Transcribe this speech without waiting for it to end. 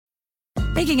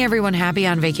Making everyone happy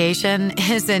on vacation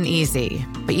isn't easy,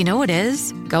 but you know what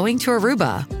is? Going to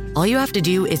Aruba. All you have to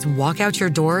do is walk out your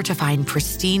door to find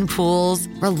pristine pools,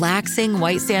 relaxing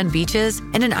white sand beaches,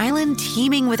 and an island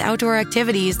teeming with outdoor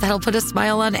activities that'll put a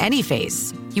smile on any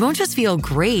face. You won't just feel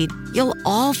great, you'll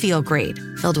all feel great,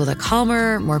 filled with a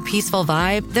calmer, more peaceful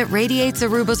vibe that radiates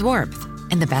Aruba's warmth.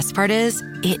 And the best part is,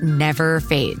 it never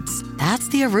fades. That's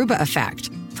the Aruba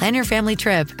effect. Plan your family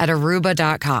trip at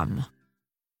Aruba.com.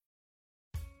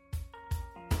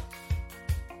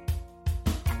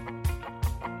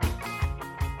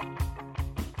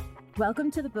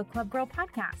 Welcome to the Book Club Girl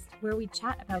podcast, where we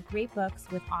chat about great books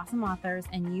with awesome authors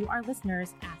and you, our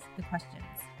listeners, ask the questions.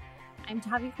 I'm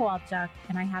Tavi Kowalchuk,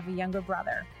 and I have a younger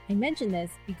brother. I mention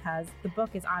this because the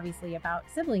book is obviously about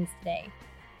siblings today.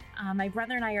 My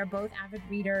brother and I are both avid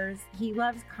readers. He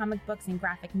loves comic books and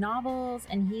graphic novels,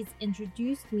 and he's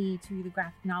introduced me to the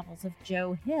graphic novels of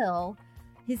Joe Hill.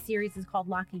 His series is called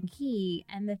Lock and Key,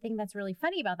 and the thing that's really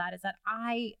funny about that is that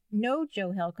I know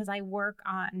Joe Hill because I work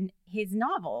on his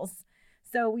novels.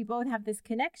 So we both have this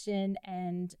connection,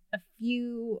 and a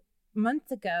few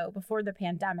months ago, before the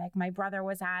pandemic, my brother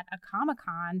was at a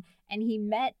Comic-Con, and he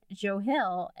met Joe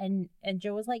Hill, and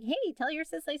Joe was like, "Hey, tell your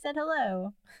sis I said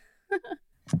hello."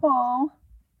 Oh,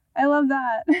 I love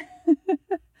that.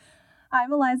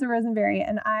 I'm Eliza Rosenberry,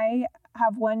 and I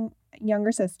have one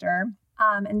younger sister,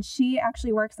 and she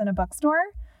actually works in a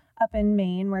bookstore up in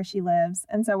Maine where she lives,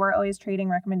 and so we're always trading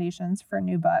recommendations for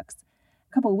new books.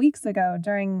 A couple of weeks ago,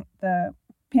 during the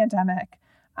pandemic,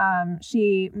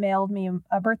 she mailed me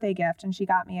a birthday gift, and she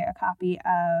got me a copy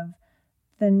of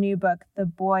the new book, The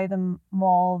Boy, the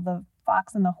Mole, the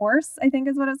Fox, and the Horse, I think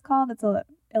is what it's called. It's an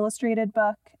illustrated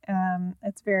book.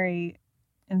 It's very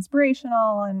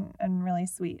inspirational and really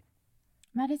sweet.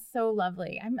 That is so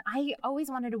lovely. I always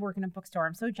wanted to work in a bookstore.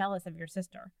 I'm so jealous of your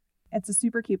sister. It's a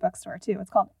super cute bookstore, too. It's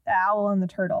called The Owl and the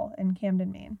Turtle in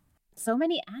Camden, Maine. So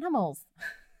many animals.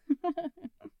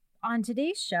 On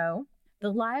today's show, the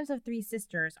lives of three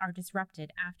sisters are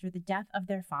disrupted after the death of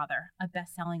their father, a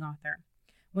best-selling author.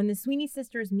 When the Sweeney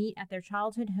sisters meet at their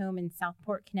childhood home in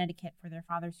Southport, Connecticut for their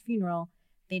father's funeral,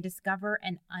 they discover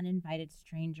an uninvited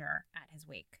stranger at his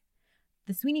wake.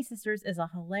 The Sweeney Sisters is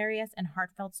a hilarious and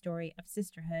heartfelt story of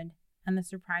sisterhood and the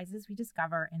surprises we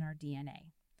discover in our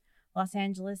DNA. Los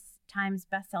Angeles Times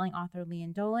bestselling author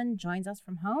Lian Dolan joins us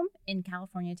from home in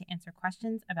California to answer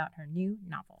questions about her new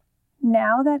novel.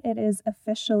 Now that it is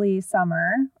officially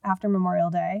summer after Memorial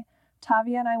Day,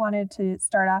 Tavia and I wanted to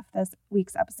start off this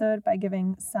week's episode by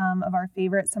giving some of our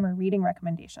favorite summer reading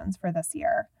recommendations for this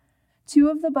year. Two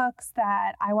of the books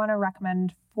that I want to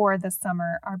recommend for this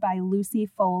summer are by Lucy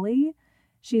Foley.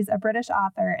 She's a British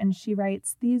author, and she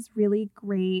writes these really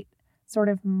great sort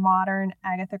of modern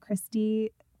Agatha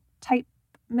Christie type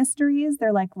mysteries.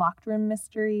 They're like locked room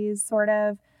mysteries, sort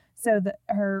of. So the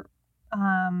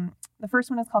first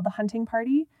one is called The Hunting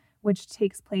Party, which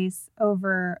takes place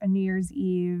over a New Year's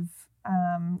Eve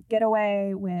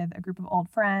getaway with a group of old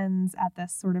friends at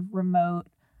this sort of remote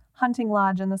hunting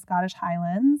lodge in the Scottish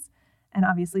Highlands. And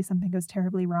obviously something goes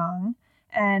terribly wrong.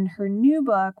 And her new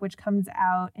book, which comes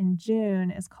out in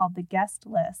June, is called The Guest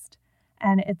List.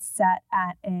 And it's set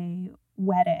at a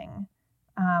wedding,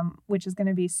 which is going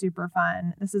to be super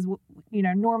fun. This is,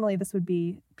 normally this would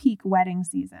be peak wedding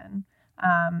season.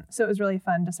 So it was really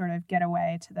fun to sort of get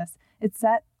away to this. It's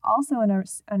set also in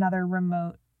another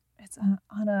remote,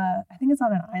 I think it's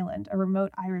on an island, a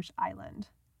remote Irish island.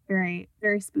 Very,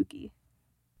 very spooky.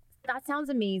 That sounds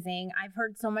amazing. I've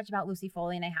heard so much about Lucy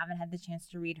Foley, and I haven't had the chance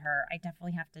to read her. I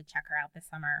definitely have to check her out this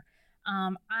summer.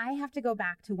 I have to go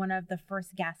back to one of the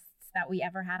first guests that we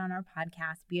ever had on our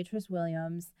podcast, Beatrice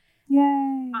Williams.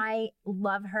 Yay! I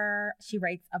love her. She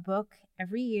writes a book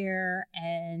every year,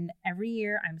 and every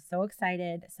year I'm so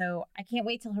excited. So I can't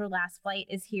wait till her last flight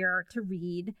is here to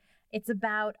read. It's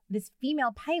about this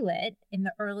female pilot in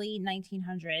the early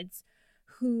 1900s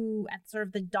who, at sort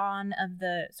of the dawn of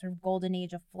the sort of golden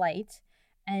age of flight,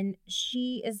 and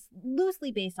she is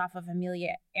loosely based off of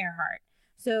Amelia Earhart.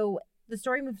 So the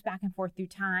story moves back and forth through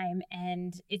time,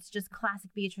 and it's just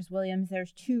classic Beatrice Williams.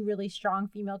 There's two really strong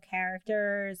female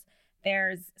characters.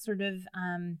 There's sort of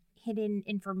hidden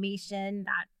information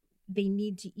that they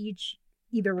need to each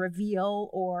either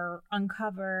reveal or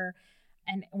uncover.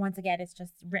 And once again, it's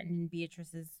just written in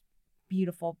Beatrice's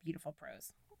beautiful, beautiful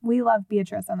prose. We love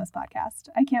Beatrice on this podcast.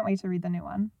 I can't wait to read the new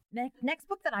one. The next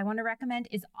book that I want to recommend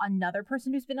is another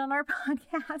person who's been on our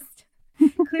podcast.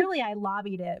 Clearly, I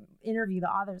lobby to interview the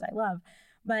authors I love.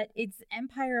 But it's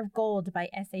Empire of Gold by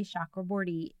S.A.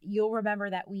 Chakraborty. You'll remember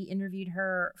that we interviewed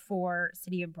her for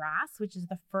City of Brass, which is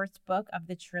the first book of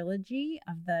the trilogy,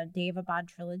 of the Daevabad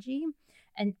trilogy.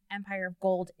 And Empire of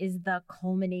Gold is the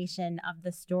culmination of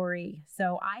the story.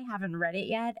 So I haven't read it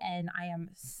yet, and I am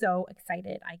so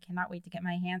excited. I cannot wait to get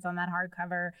my hands on that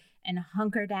hardcover and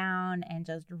hunker down and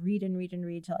just read and read and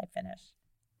read till I finish.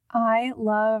 I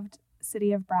loved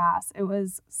City of Brass. It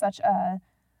was such a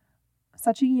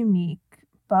unique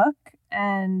book,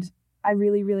 and I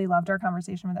really, really loved our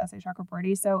conversation with S.A.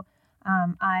 Chakraborty. So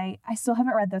I still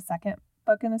haven't read the second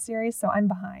book in the series, so I'm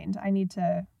behind. I need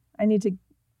to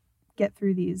get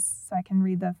through these so I can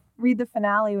read the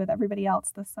finale with everybody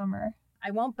else this summer.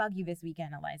 I won't bug you this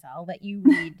weekend, Eliza. I'll let you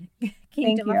read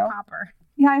Kingdom of Copper.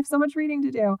 Yeah, I have so much reading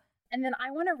to do. And then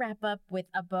I want to wrap up with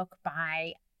a book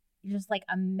by just like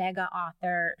a mega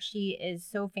author. She is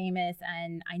so famous,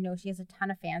 and I know she has a ton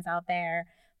of fans out there.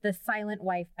 The Silent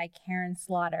Wife by Karen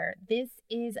Slaughter. This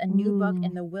is a new book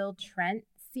in the Will Trent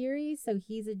series. So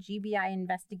he's a GBI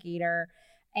investigator,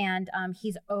 and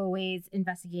he's always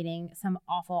investigating some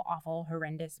awful, awful,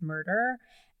 horrendous murder.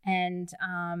 And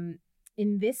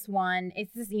in this one,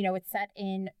 it's set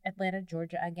in Atlanta,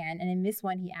 Georgia again. And in this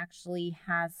one, he actually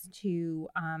has to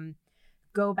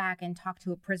go back and talk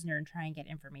to a prisoner and try and get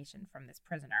information from this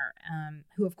prisoner,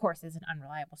 who, of course, is an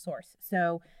unreliable source.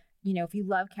 So, if you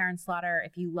love Karen Slaughter,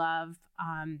 if you love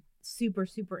super,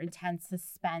 super intense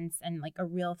suspense and like a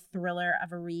real thriller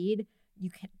of a read,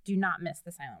 do not miss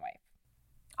The Silent Wife.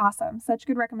 Awesome. Such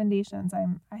good recommendations.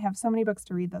 I have so many books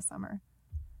to read this summer.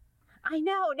 I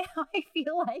know. Now I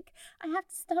feel like I have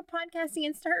to stop podcasting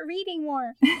and start reading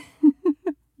more.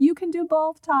 You can do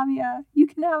both, Tavia. You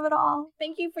can have it all.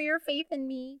 Thank you for your faith in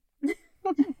me.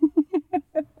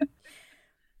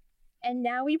 And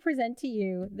now we present to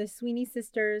you the Sweeney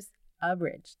Sisters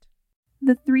Abridged.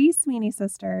 The three Sweeney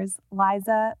sisters,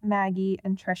 Liza, Maggie,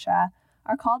 and Tricia,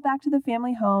 are called back to the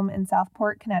family home in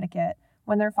Southport, Connecticut,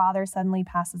 when their father suddenly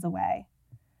passes away.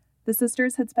 The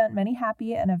sisters had spent many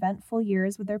happy and eventful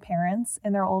years with their parents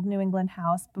in their old New England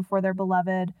house before their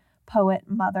beloved poet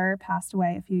mother passed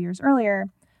away a few years earlier,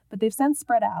 but they've since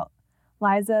spread out.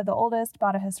 Liza, the oldest,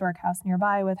 bought a historic house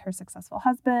nearby with her successful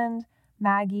husband.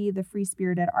 Maggie, the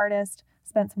free-spirited artist,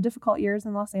 spent some difficult years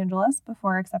in Los Angeles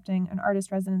before accepting an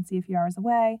artist residency a few hours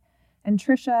away. And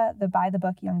Tricia, the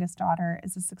by-the-book youngest daughter,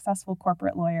 is a successful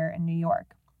corporate lawyer in New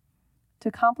York. To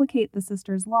complicate the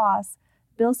sisters' loss,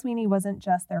 Bill Sweeney wasn't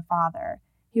just their father.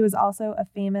 He was also a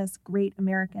famous great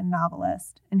American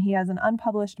novelist, and he has an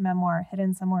unpublished memoir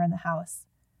hidden somewhere in the house.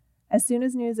 As soon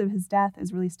as news of his death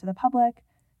is released to the public,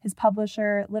 his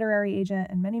publisher, literary agent,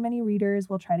 and many, many readers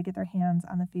will try to get their hands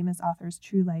on the famous author's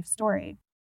true life story.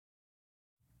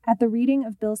 At the reading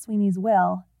of Bill Sweeney's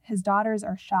will, his daughters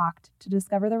are shocked to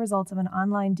discover the results of an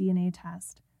online DNA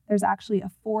test. There's actually a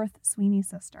fourth Sweeney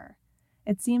sister.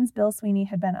 It seems Bill Sweeney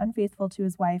had been unfaithful to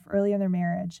his wife early in their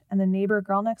marriage, and the neighbor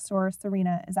girl next door,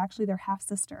 Serena, is actually their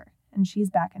half-sister, and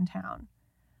she's back in town.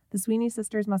 The Sweeney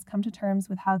sisters must come to terms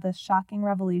with how this shocking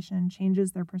revelation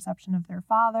changes their perception of their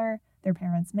father, their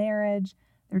parents' marriage,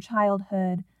 their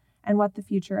childhood, and what the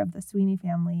future of the Sweeney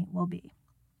family will be.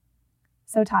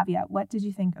 So, Tavia, what did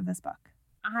you think of this book?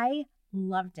 I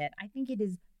loved it. I think it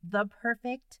is the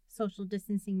perfect social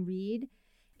distancing read.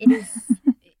 It is.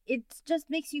 It just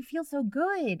makes you feel so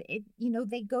good.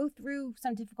 They go through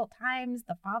some difficult times.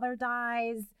 The father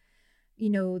dies.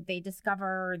 They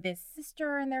discover this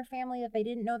sister in their family that they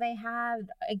didn't know they had.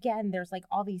 Again, there's like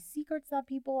all these secrets that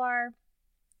people are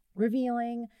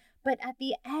revealing. But at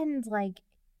the end,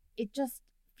 it just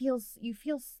you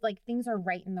feel like things are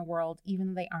right in the world, even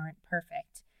though they aren't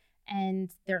perfect.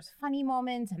 And there's funny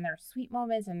moments, and there's sweet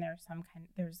moments, and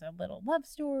there's a little love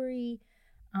story.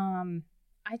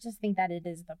 I just think that it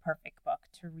is the perfect book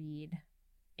to read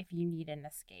if you need an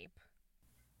escape.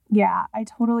 Yeah, I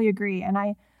totally agree. And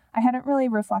I hadn't really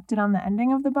reflected on the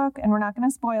ending of the book, and we're not going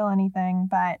to spoil anything,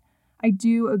 but I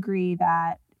do agree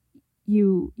that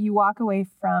you walk away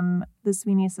from the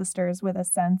Sweeney sisters with a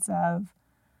sense of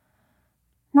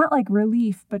not like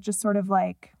relief, but just sort of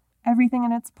like everything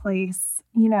in its place.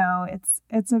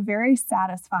 It's a very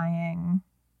satisfying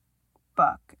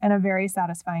book and a very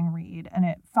satisfying read, and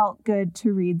it felt good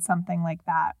to read something like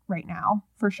that right now,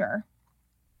 for sure.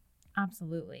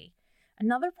 Absolutely.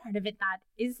 Another part of it that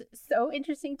is so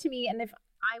interesting to me, and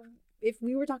if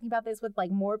we were talking about this with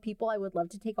like more people, I would love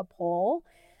to take a poll,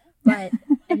 but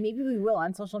and maybe we will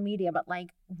on social media, but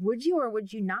would you or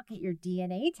would you not get your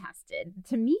DNA tested?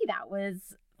 To me, that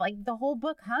was the whole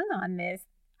book hung on this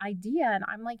idea, and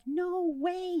I'm like, no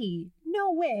way,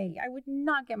 I would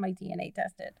not get my DNA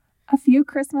tested. A few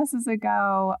Christmases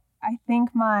ago, I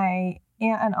think my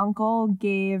aunt and uncle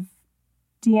gave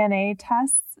DNA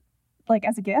tests like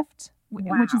as a gift,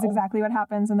 which is exactly what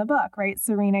happens in the book, right?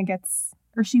 Serena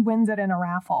she wins it in a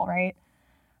raffle, right?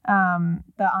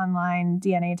 The online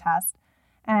DNA test.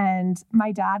 And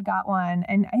my dad got one,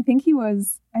 and I think he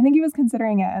was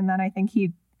considering it, and then I think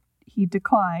he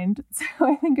declined. So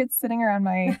I think it's sitting around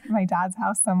my dad's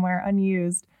house somewhere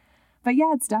unused. But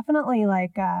yeah, it's definitely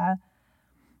like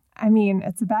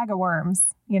it's a bag of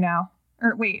worms,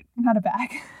 Or wait, not a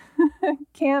bag.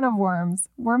 Can of worms.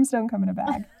 Worms don't come in a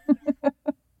bag.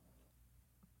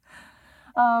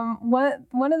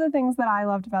 One of the things that I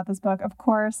loved about this book, of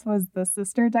course, was the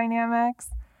sister dynamics.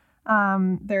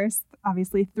 There's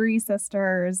obviously 3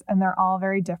 sisters, and they're all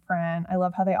very different. I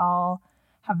love how they all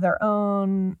have their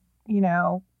own,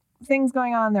 things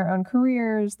going on, their own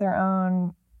careers, their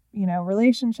own,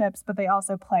 relationships, but they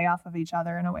also play off of each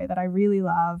other in a way that I really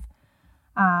love.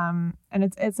 And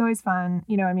it's always fun.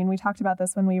 We talked about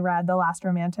this when we read The Last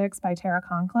Romantics by Tara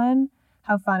Conklin,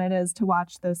 how fun it is to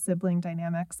watch those sibling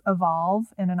dynamics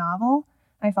evolve in a novel.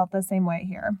 I felt the same way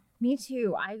here. Me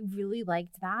too. I really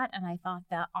liked that, and I thought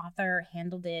the author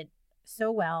handled it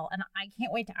so well. And I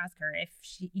can't wait to ask her if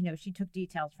she took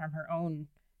details from her own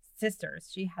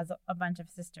sisters. She has a bunch of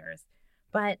sisters.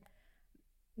 But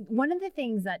one of the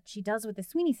things that she does with the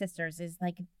Sweeney sisters is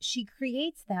like she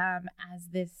creates them as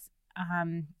this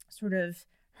sort of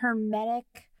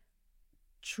hermetic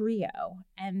trio,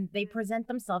 and they present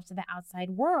themselves to the outside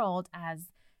world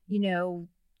as,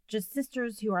 just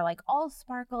sisters who are like all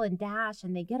sparkle and dash,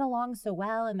 and they get along so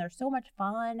well, and they're so much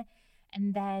fun.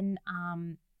 And then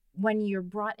when you're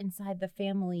brought inside the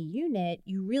family unit,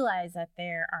 you realize that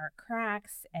there are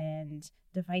cracks and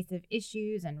divisive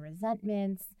issues and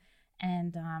resentments.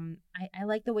 And I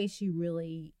like the way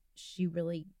we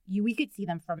could see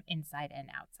them from inside and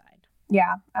outside.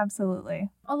 Yeah, absolutely.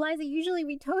 Eliza, usually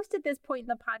we toast at this point in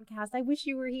the podcast. I wish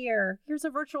you were here. Here's a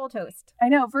virtual toast. I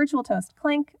know, virtual toast.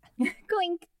 Clink.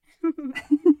 Clink.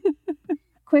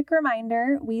 Quick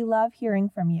reminder, we love hearing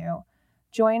from you.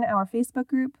 Join our Facebook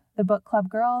group, The Book Club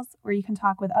Girls, where you can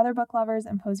talk with other book lovers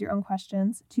and pose your own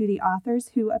questions to the authors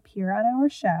who appear on our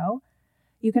show.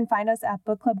 You can find us at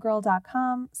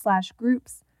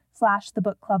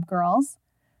bookclubgirl.com/groups/thebookclubgirls.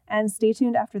 And stay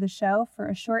tuned after the show for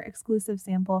a short exclusive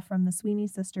sample from the Sweeney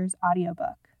Sisters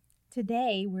audiobook.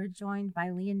 Today, we're joined by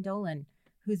Lian Dolan,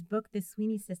 whose book, The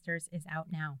Sweeney Sisters, is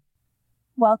out now.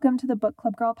 Welcome to the Book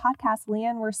Club Girl podcast,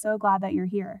 Lian. We're so glad that you're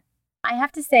here. I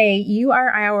have to say, you are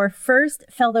our first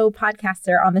fellow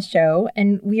podcaster on the show,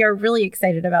 and we are really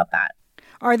excited about that.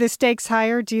 Are the stakes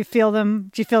higher? Do you feel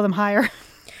them higher?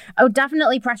 Oh,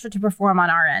 definitely pressure to perform on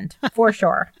our end, for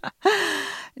sure.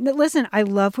 Listen, I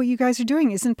love what you guys are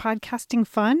doing. Isn't podcasting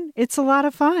fun? It's a lot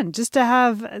of fun just to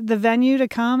have the venue to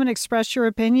come and express your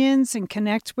opinions and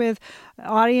connect with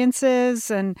audiences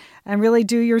and really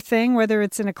do your thing, whether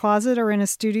it's in a closet or in a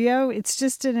studio. It's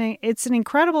just it's an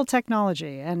incredible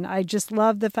technology. And I just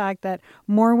love the fact that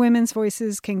more women's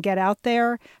voices can get out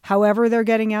there, however they're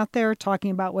getting out there,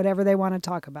 talking about whatever they want to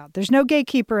talk about. There's no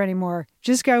gatekeeper anymore.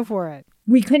 Just go for it.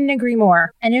 We couldn't agree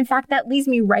more. And in fact, that leads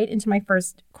me right into my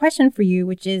first question for you,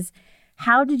 which is,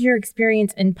 how did your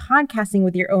experience in podcasting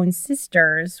with your own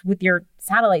sisters, with your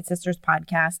Satellite Sisters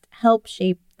podcast, help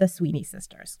shape the Sweeney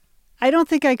Sisters? I don't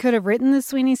think I could have written the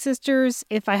Sweeney Sisters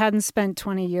if I hadn't spent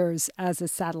 20 years as a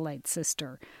Satellite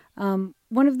Sister.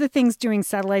 One of the things doing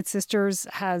Satellite Sisters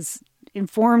has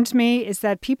informed me is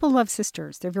that people love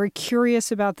sisters. They're very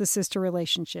curious about the sister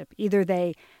relationship. Either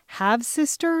they have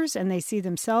sisters and they see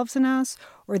themselves in us,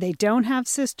 or they don't have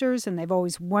sisters and they've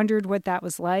always wondered what that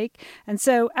was like. And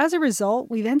so as a result,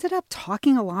 we've ended up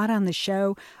talking a lot on the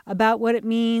show about what it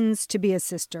means to be a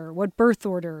sister, what birth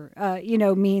order,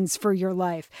 means for your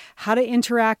life, how to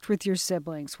interact with your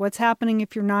siblings, what's happening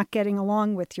if you're not getting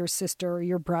along with your sister or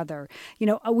your brother.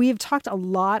 We have talked a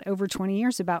lot over 20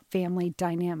 years about family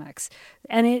dynamics,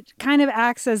 and it kind of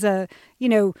acts as a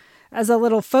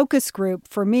little focus group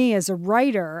for me as a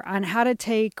writer on how to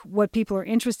take what people are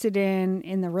interested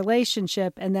in the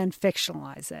relationship and then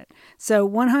fictionalize it. So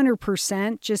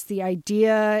 100% just the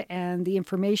idea and the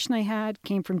information I had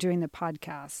came from doing the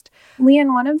podcast.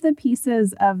 Lian, one of the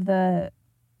pieces of the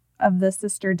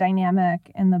sister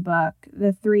dynamic in the book,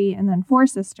 the 3 and then 4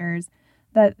 sisters,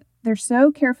 that they're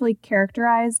so carefully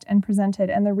characterized and presented,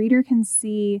 and the reader can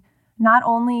see not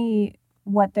only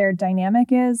what their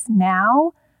dynamic is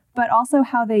now, but also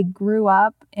how they grew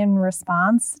up in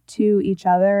response to each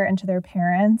other and to their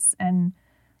parents. And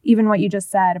even what you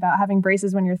just said about having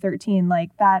braces when you're 13,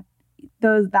 like that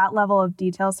level of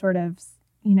detail sort of,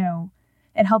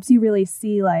 it helps you really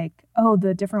see like, oh,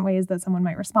 the different ways that someone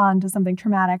might respond to something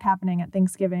traumatic happening at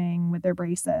Thanksgiving with their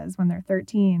braces when they're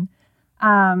 13.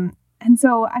 And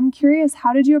so I'm curious,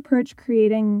 how did you approach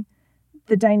creating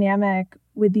the dynamic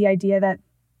with the idea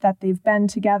that they've been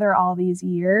together all these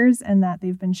years and that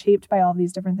they've been shaped by all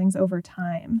these different things over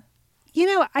time?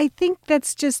 I think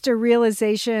that's just a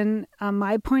realization,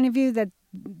 my point of view, that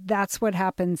that's what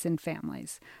happens in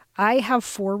families. I have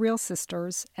 4 real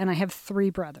sisters and I have 3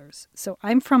 brothers. So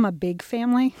I'm from a big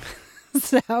family.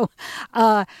 So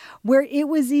where it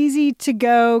was easy to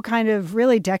go kind of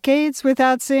really decades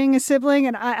without seeing a sibling.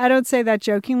 And I don't say that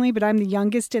jokingly, but I'm the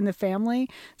youngest in the family.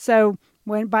 So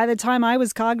by the time I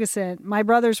was cognizant, my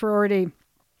brothers were already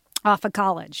off of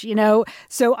college,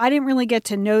 so I didn't really get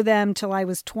to know them till I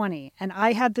was 20. And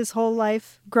I had this whole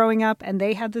life growing up and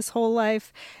they had this whole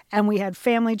life, and we had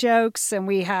family jokes and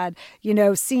we had,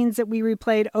 scenes that we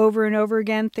replayed over and over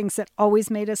again, things that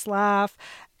always made us laugh.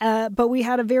 But we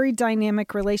had a very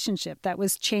dynamic relationship that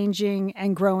was changing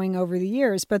and growing over the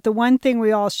years. But the one thing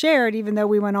we all shared, even though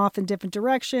we went off in different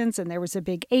directions and there was a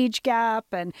big age gap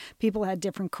and people had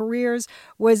different careers,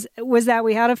 was that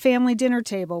we had a family dinner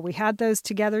table. We had those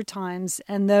together times,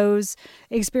 and those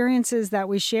experiences that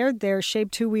we shared there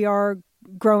shaped who we are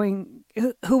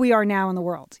who we are now in the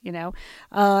world,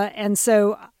 and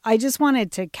so I just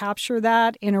wanted to capture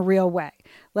that in a real way.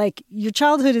 Like, your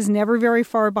childhood is never very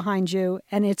far behind you,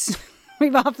 and it's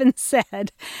we've often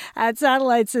said at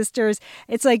Satellite Sisters,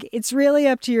 it's like it's really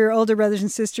up to your older brothers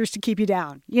and sisters to keep you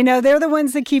down. They're the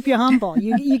ones that keep you humble.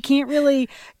 You can't really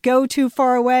go too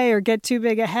far away or get too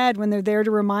big ahead when they're there to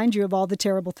remind you of all the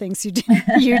terrible things you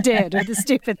did or the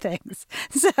stupid things.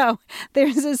 So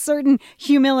there's a certain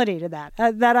humility to that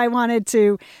that I wanted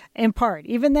to impart,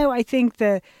 even though I think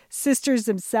the sisters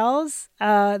themselves,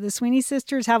 the Sweeney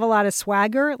sisters, have a lot of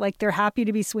swagger. Like, they're happy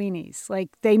to be Sweeneys. Like,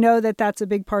 they know that that's a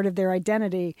big part of their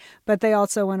identity, but they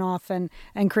also went off and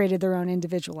created their own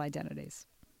individual identities.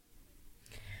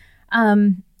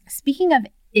 Speaking of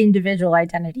individual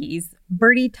identities,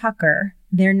 Bertie Tucker,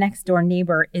 their next door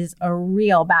neighbor, is a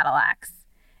real battle axe.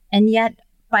 And yet,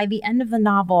 by the end of the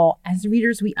novel, as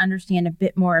readers, we understand a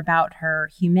bit more about her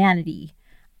humanity.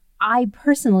 I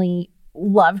personally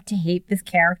loved to hate this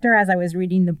character as I was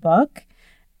reading the book.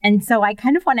 And so I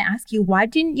kind of want to ask you, why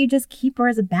didn't you just keep her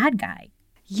as a bad guy?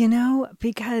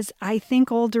 Because I think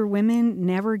older women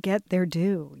never get their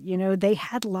due. They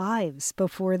had lives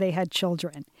before they had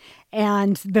children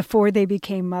and before they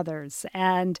became mothers.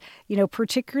 And,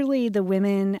 particularly the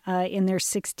women in their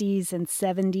 60s and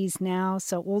 70s now,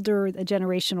 so a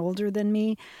generation older than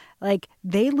me, like,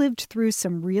 they lived through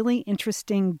some really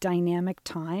interesting dynamic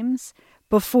times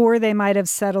before they might have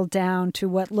settled down to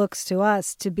what looks to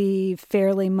us to be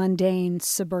fairly mundane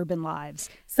suburban lives.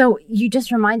 So you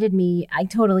just reminded me, I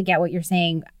totally get what you're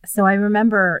saying. So I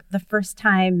remember the first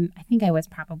time, I think I was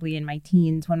probably in my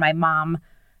teens, when my mom,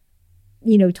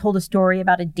 told a story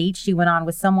about a date she went on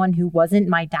with someone who wasn't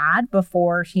my dad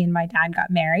before she and my dad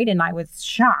got married. And I was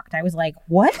shocked. I was like,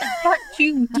 what? I thought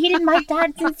you dated my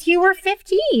dad since you were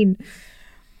 15.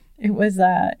 It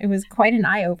was quite an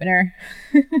eye-opener.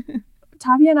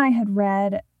 Tavia and I had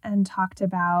read and talked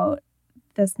about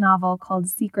this novel called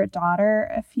Secret Daughter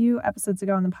a few episodes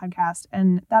ago on the podcast.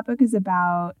 And that book is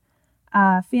about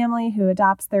a family who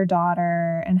adopts their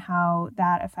daughter and how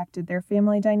that affected their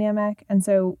family dynamic. And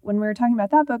so when we were talking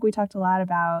about that book, we talked a lot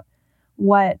about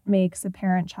what makes a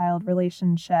parent-child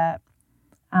relationship,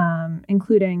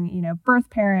 including, birth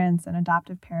parents and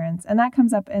adoptive parents. And that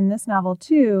comes up in this novel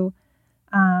too,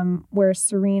 where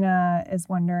Serena is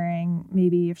wondering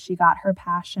maybe if she got her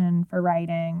passion for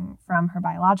writing from her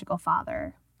biological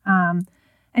father.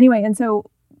 Anyway, and so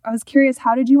I was curious,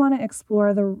 how did you want to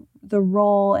explore the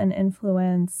role and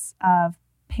influence of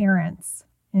parents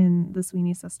in the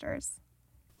Sweeney sisters?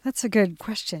 That's a good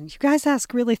question. You guys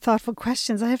ask really thoughtful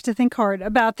questions. I have to think hard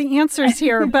about the answers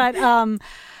here. But,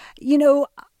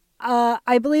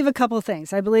 I believe a couple of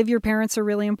things. I believe your parents are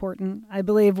really important. I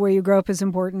believe where you grow up is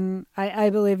important.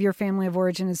 I believe your family of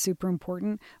origin is super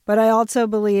important. But I also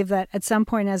believe that at some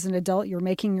point as an adult, you're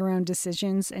making your own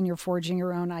decisions and you're forging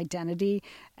your own identity.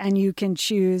 And you can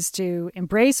choose to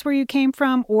embrace where you came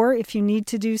from, or if you need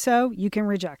to do so, you can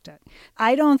reject it.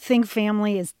 I don't think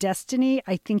family is destiny.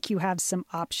 I think you have some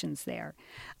options there.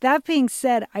 That being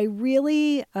said, I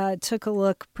really took a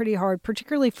look pretty hard,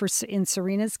 particularly in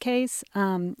Serena's case.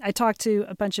 I talked to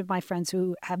a bunch of my friends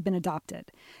who have been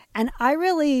adopted. And I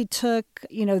really took,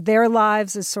 their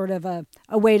lives as sort of a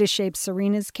way to shape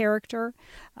Serena's character.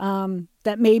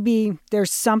 That maybe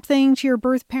there's something to your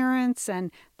birth parents,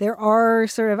 and there are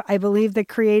sort of, I believe, the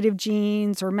creative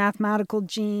genes or mathematical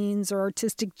genes or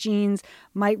artistic genes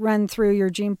might run through your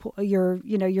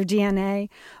your DNA.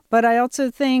 But I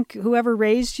also think whoever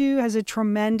raised you has a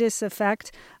tremendous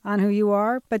effect on who you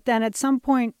are. But then at some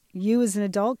point, you as an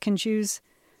adult can choose,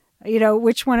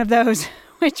 which one of those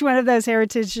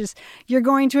heritages you're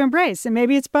going to embrace. And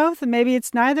maybe it's both, and maybe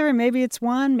it's neither, and maybe it's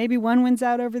one. Maybe one wins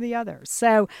out over the other.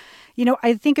 So,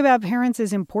 I think about parents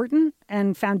as important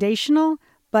and foundational,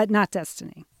 but not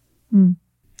destiny.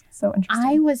 So interesting.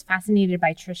 I was fascinated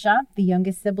by Trisha, the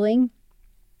youngest sibling.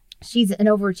 She's an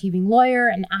overachieving lawyer,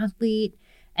 an athlete,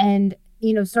 and,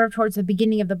 sort of towards the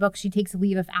beginning of the book, she takes a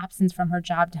leave of absence from her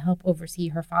job to help oversee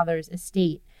her father's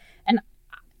estate. And,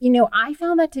 I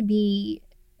found that to be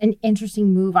an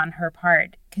interesting move on her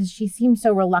part because she seemed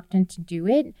so reluctant to do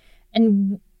it,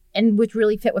 and which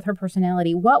really fit with her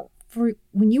personality.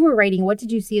 When you were writing, what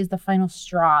did you see as the final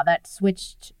straw that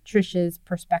switched Trisha's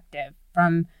perspective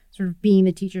from sort of being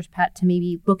the teacher's pet to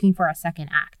maybe looking for a second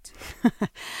act?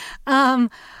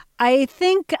 I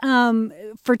think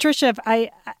for Trisha, I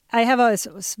have a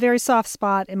very soft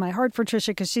spot in my heart for Trisha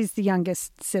because she's the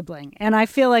youngest sibling. And I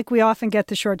feel like we often get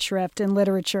the short shrift in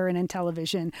literature and in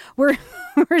television. We're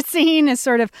seen as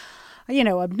sort of,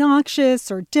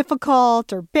 obnoxious or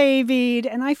difficult or babied.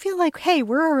 And I feel like, hey,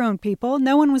 we're our own people.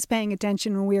 No one was paying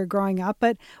attention when we were growing up,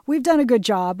 but we've done a good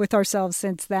job with ourselves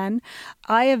since then.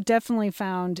 I have definitely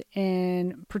found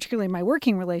in particularly my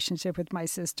working relationship with my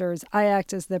sisters, I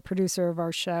act as the producer of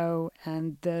our show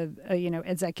and the,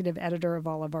 executive editor of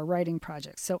all of our writing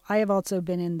projects. So I have also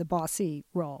been in the bossy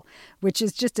role, which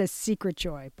is just a secret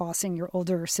joy. Bossing your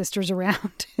older sisters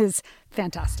around is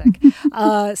fantastic.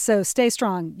 So stay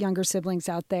strong, younger siblings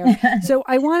out there. So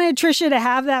I wanted Trisha to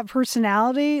have that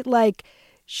personality. Like,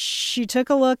 she took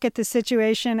a look at the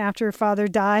situation after her father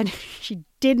died. She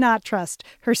did not trust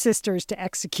her sisters to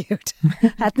execute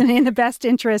in the best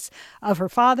interests of her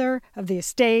father, of the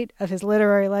estate, of his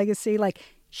literary legacy. Like,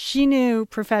 she knew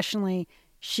professionally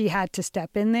she had to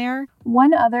step in there.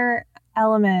 One other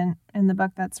element in the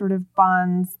book that sort of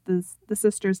bonds the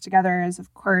sisters together is,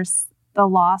 of course, the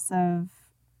loss of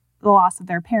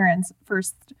their parents.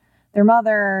 First, their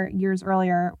mother years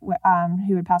earlier,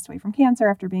 who had passed away from cancer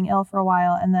after being ill for a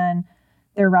while, and then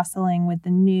they're wrestling with the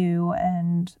new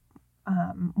and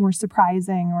more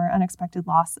surprising or unexpected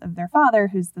loss of their father,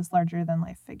 who's this larger than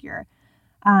life figure.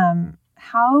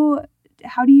 How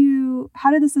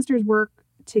did the sisters work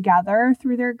together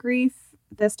through their grief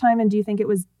this time? And do you think it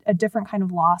was a different kind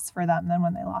of loss for them than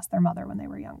when they lost their mother when they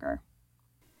were younger?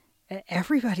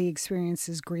 Everybody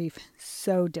experiences grief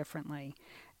so differently.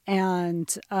 And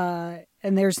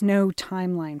there's no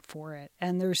timeline for it,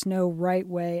 and there's no right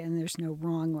way and there's no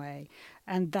wrong way.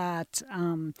 And that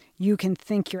you can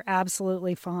think you're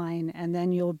absolutely fine, and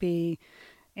then you'll be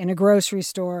in a grocery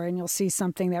store and you'll see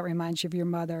something that reminds you of your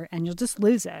mother and you'll just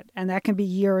lose it. And that can be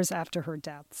years after her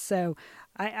death. So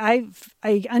I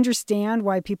understand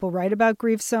why people write about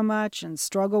grief so much and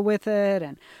struggle with it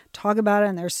and talk about it.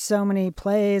 And there's so many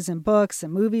plays and books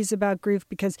and movies about grief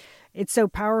because it's so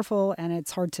powerful and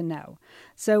it's hard to know.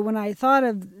 So when I thought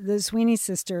of the Sweeney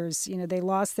sisters, they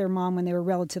lost their mom when they were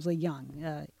relatively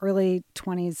young, early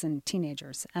 20s and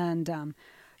teenagers. And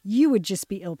you would just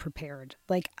be ill-prepared.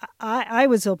 Like I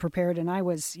was ill-prepared and I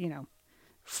was, in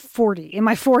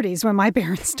my 40s when my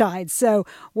parents died. So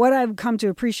what I've come to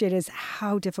appreciate is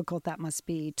how difficult that must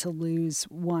be to lose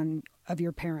one of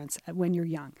your parents when you're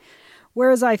young.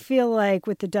 Whereas I feel like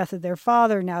with the death of their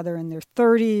father, now they're in their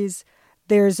 30s,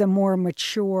 there's a more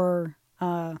mature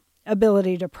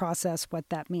ability to process what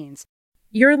that means.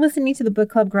 You're listening to the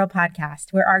Book Club Girl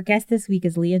podcast, where our guest this week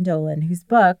is Lian Dolan, whose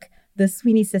book, The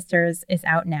Sweeney Sisters, is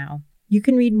out now. You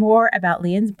can read more about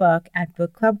Lian's book at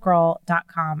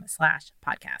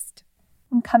bookclubgirl.com/podcast.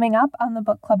 Coming up on the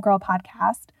Book Club Girl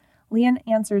podcast, Lian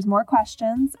answers more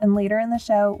questions, and later in the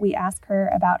show, we ask her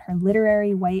about her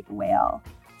literary white whale.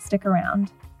 Stick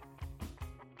around.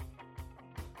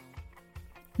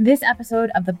 This episode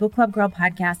of the Book Club Girl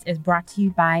podcast is brought to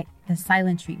you by The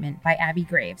Silent Treatment by Abby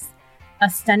Graves, a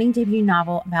stunning debut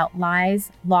novel about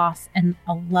lies, loss, and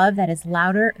a love that is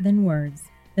louder than words.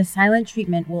 The Silent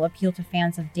Treatment will appeal to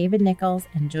fans of David Nichols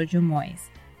and Jojo Moyes.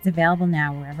 It's available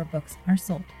now wherever books are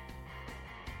sold.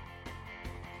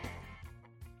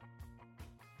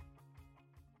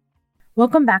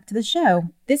 Welcome back to the show.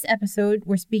 This episode,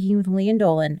 we're speaking with Lian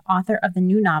Dolan, author of the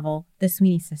new novel, The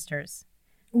Sweeney Sisters.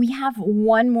 We have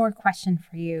one more question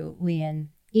for you, Lian.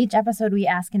 Each episode, we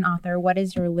ask an author, what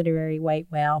is your literary white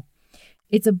whale?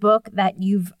 It's a book that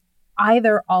you've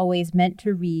either always meant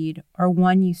to read or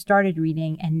one you started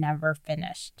reading and never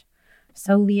finished.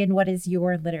 So, Lian, what is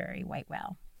your literary white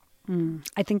whale?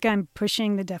 I think I'm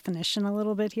pushing the definition a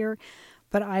little bit here,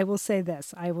 but I will say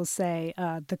this. I will say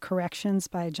The Corrections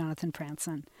by Jonathan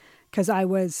Franzen, because I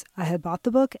had bought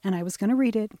the book and I was going to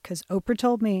read it because Oprah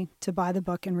told me to buy the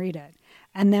book and read it.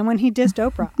 And then when he dissed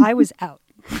Oprah, I was out.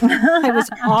 I was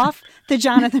off the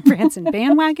Jonathan Franzen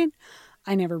bandwagon.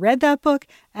 I never read that book,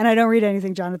 and I don't read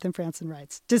anything Jonathan Franzen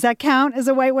writes. Does that count as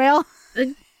a white whale?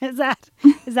 Is that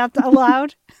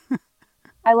allowed?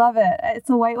 I love it. It's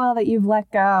a white whale that you've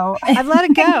let go. I've let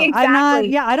it go.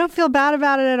 Exactly. I don't feel bad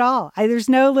about it at all. There's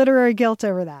no literary guilt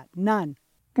over that. None.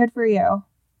 Good for you.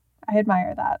 I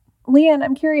admire that. Lian,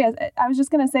 I'm curious. I was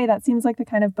just going to say that seems like the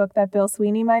kind of book that Bill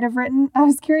Sweeney might have written. I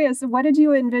was curious, what did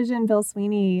you envision Bill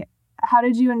Sweeney? How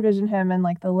did you envision him in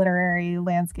like the literary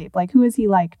landscape? Like, who is he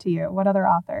like to you? What other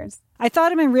authors? I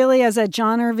thought of him really as a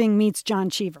John Irving meets John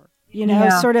Cheever.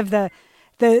 Sort of the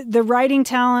writing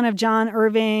talent of John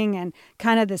Irving and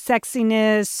kind of the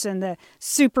sexiness and the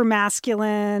super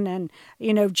masculine. And,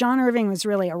 John Irving was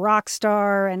really a rock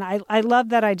star. And I love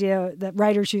that idea that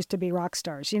writers used to be rock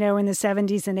stars, in the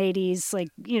 70s and 80s. Like,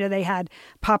 they had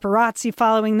paparazzi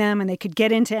following them and they could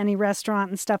get into any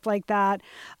restaurant and stuff like that.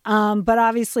 But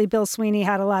obviously Bill Sweeney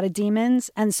had a lot of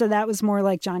demons. And so that was more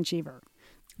like John Cheever.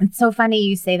 It's so funny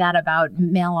you say that about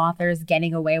male authors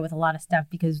getting away with a lot of stuff,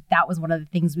 because that was one of the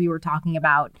things we were talking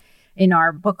about in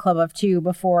our book club of two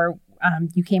before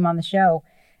you came on the show.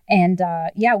 And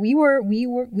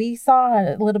we saw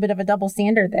a little bit of a double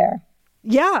standard there.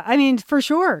 Yeah, I mean, for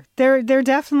sure. There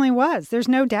definitely was. There's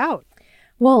no doubt.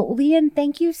 Well, Lian,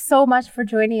 thank you so much for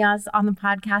joining us on the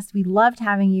podcast. We loved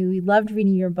having you. We loved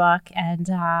reading your book, and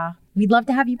we'd love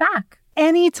to have you back.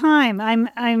 Anytime.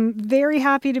 I'm very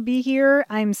happy to be here.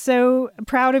 I'm so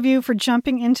proud of you for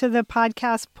jumping into the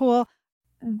podcast pool.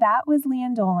 That was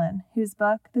Lian Dolan, whose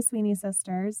book, The Sweeney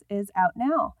Sisters, is out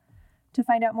now. To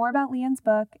find out more about Lian's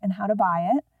book and how to buy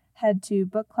it, head to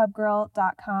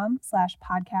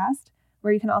bookclubgirl.com/podcast,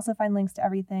 where you can also find links to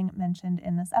everything mentioned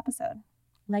in this episode.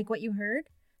 Like what you heard?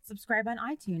 Subscribe on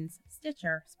iTunes,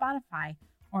 Stitcher, Spotify,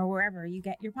 or wherever you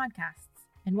get your podcasts.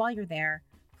 And while you're there,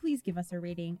 please give us a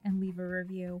rating and leave a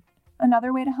review.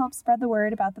 Another way to help spread the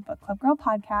word about the Book Club Girl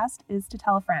podcast is to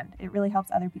tell a friend. It really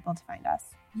helps other people to find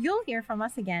us. You'll hear from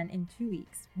us again in 2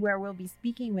 weeks, where we'll be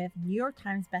speaking with New York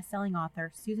Times bestselling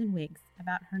author Susan Wiggs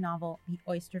about her novel, The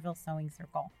Oysterville Sewing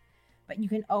Circle. But you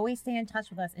can always stay in touch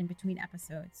with us in between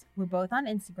episodes. We're both on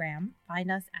Instagram.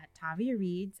 Find us at Tavia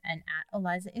Reads and at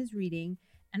Eliza Is Reading,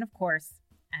 and of course,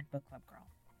 at Book Club Girl.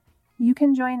 You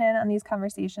can join in on these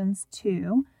conversations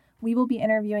too. We will be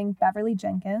interviewing Beverly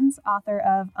Jenkins, author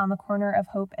of On the Corner of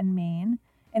Hope and Maine,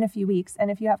 in a few weeks.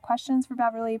 And if you have questions for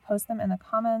Beverly, post them in the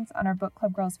comments on our Book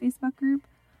Club Girls Facebook group,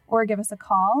 or give us a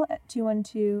call at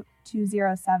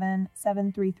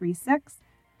 212-207-7336.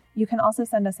 You can also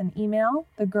send us an email,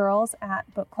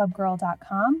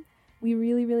 thegirls@bookclubgirl.com. We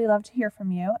really, really love to hear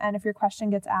from you. And if your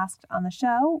question gets asked on the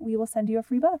show, we will send you a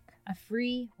free book. A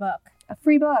free book. A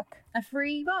free book. A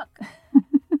free book.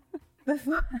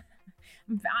 Before...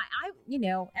 I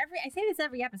say this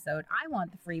every episode. I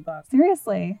want the free book.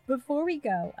 Seriously. Before we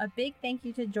go, a big thank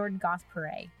you to Jordan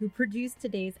Goss-Perret, who produced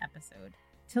today's episode,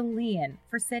 to Lian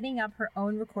for setting up her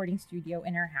own recording studio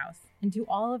in her house, and to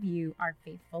all of you, our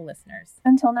faithful listeners.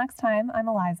 Until next time, I'm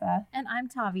Eliza. And I'm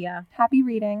Tavia. Happy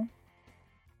reading.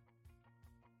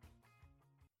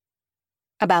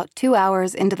 About 2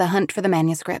 hours into the hunt for the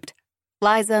manuscript,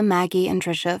 Liza, Maggie, and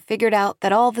Tricia figured out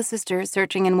that all the sisters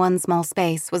searching in one small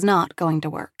space was not going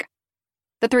to work.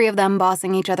 The three of them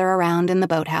bossing each other around in the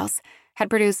boathouse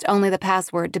had produced only the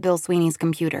password to Bill Sweeney's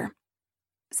computer.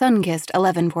 Sunkissed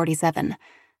 1147,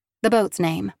 the boat's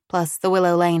name, plus the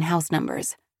Willow Lane house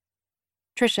numbers.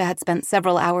 Tricia had spent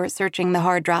several hours searching the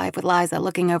hard drive with Liza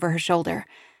looking over her shoulder,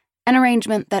 an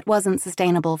arrangement that wasn't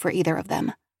sustainable for either of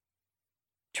them.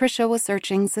 Tricia was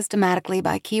searching systematically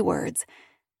by keywords,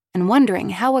 and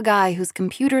wondering how a guy whose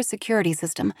computer security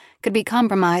system could be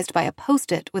compromised by a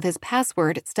Post-it with his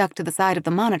password stuck to the side of the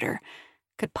monitor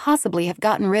could possibly have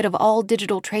gotten rid of all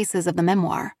digital traces of the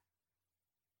memoir.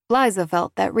 Liza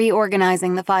felt that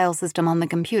reorganizing the file system on the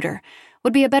computer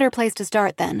would be a better place to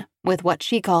start than with what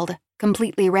she called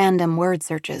completely random word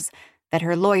searches that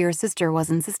her lawyer sister was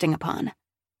insisting upon.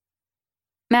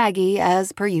 Maggie,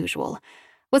 as per usual,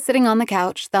 was sitting on the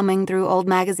couch thumbing through old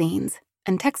magazines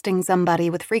and texting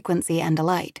somebody with frequency and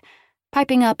delight,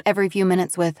 piping up every few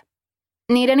minutes with,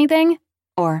 "Need anything?"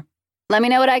 or "Let me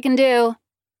know what I can do."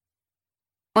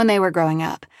 When they were growing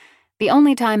up, The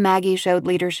only time Maggie showed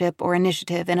leadership or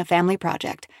initiative in a family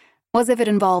project was if it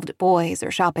involved boys or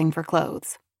shopping for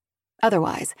clothes.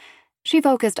 Otherwise, she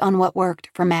focused on what worked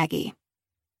for Maggie.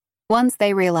 Once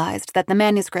they realized that the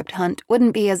manuscript hunt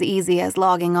wouldn't be as easy as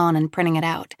logging on and printing it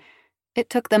out,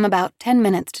 it took them about 10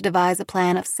 minutes to devise a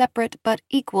plan of separate but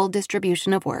equal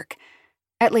distribution of work,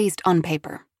 at least on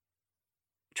paper.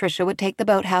 Tricia would take the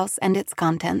boathouse and its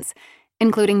contents,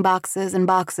 including boxes and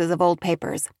boxes of old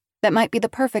papers that might be the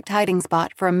perfect hiding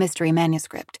spot for a mystery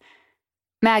manuscript.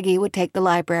 Maggie would take the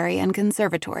library and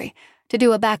conservatory to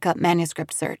do a backup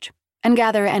manuscript search and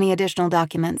gather any additional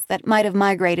documents that might have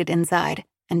migrated inside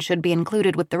and should be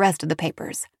included with the rest of the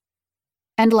papers.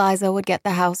 And Liza would get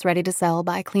the house ready to sell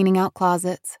by cleaning out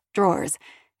closets, drawers,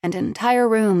 and entire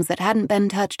rooms that hadn't been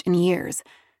touched in years,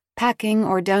 packing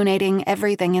or donating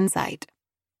everything in sight.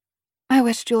 "I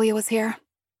wish Julia was here.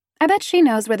 I bet she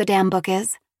knows where the damn book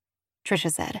is,"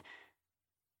 Tricia said.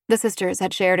 The sisters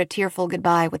had shared a tearful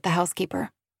goodbye with the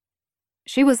housekeeper.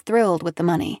 She was thrilled with the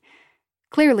money.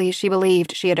 Clearly, she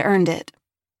believed she had earned it,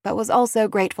 but was also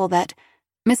grateful that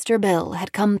Mr. Bill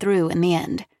had come through in the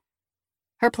end.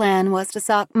 Her plan was to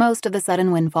sock most of the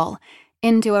sudden windfall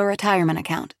into a retirement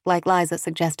account, like Liza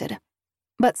suggested,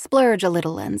 but splurge a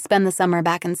little and spend the summer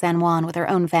back in San Juan with her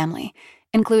own family,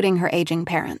 including her aging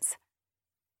parents.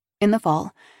 In the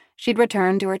fall, she'd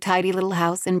return to her tidy little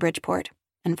house in Bridgeport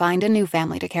and find a new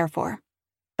family to care for.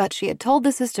 But she had told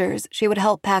the sisters she would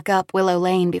help pack up Willow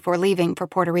Lane before leaving for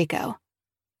Puerto Rico.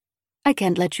 "I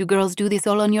can't let you girls do this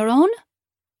all on your own?"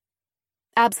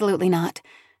 "Absolutely not.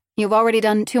 You've already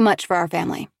done too much for our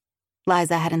family,"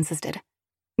 Liza had insisted.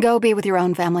 "Go be with your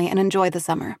own family and enjoy the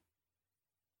summer."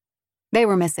 They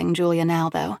were missing Julia now,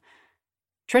 though.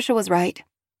 Tricia was right.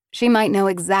 She might know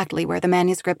exactly where the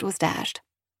manuscript was stashed.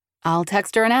 "I'll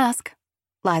text her and ask,"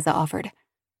 Liza offered.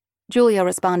 Julia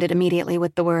responded immediately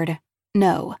with the word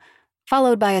 "no,"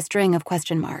 followed by a string of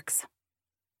question marks.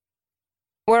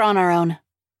 "We're on our own."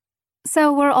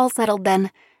 "So we're all settled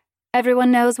then.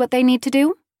 Everyone knows what they need to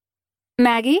do?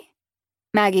 Maggie?"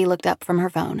 Maggie looked up from her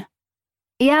phone.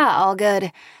 "Yeah, all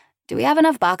good. Do we have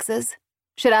enough boxes?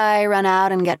 Should I run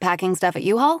out and get packing stuff at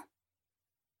U-Haul?"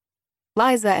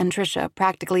 Liza and Tricia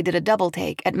practically did a double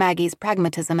take at Maggie's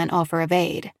pragmatism and offer of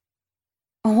aid.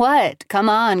 "What? Come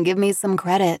on, give me some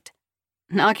credit."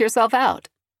 "Knock yourself out,"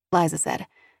 Liza said.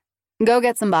 "Go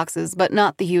get some boxes, but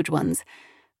not the huge ones.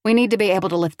 We need to be able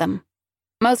to lift them.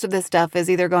 Most of this stuff is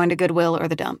either going to Goodwill or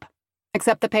the dump,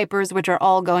 except the papers, which are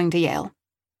all going to Yale.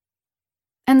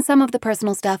 And some of the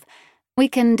personal stuff, we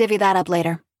can divvy that up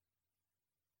later."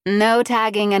 "No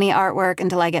tagging any artwork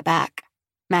until I get back,"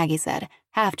 Maggie said,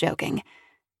 half joking.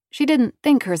 She didn't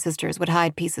think her sisters would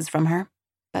hide pieces from her,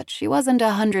 but she wasn't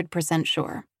 100%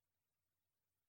 sure.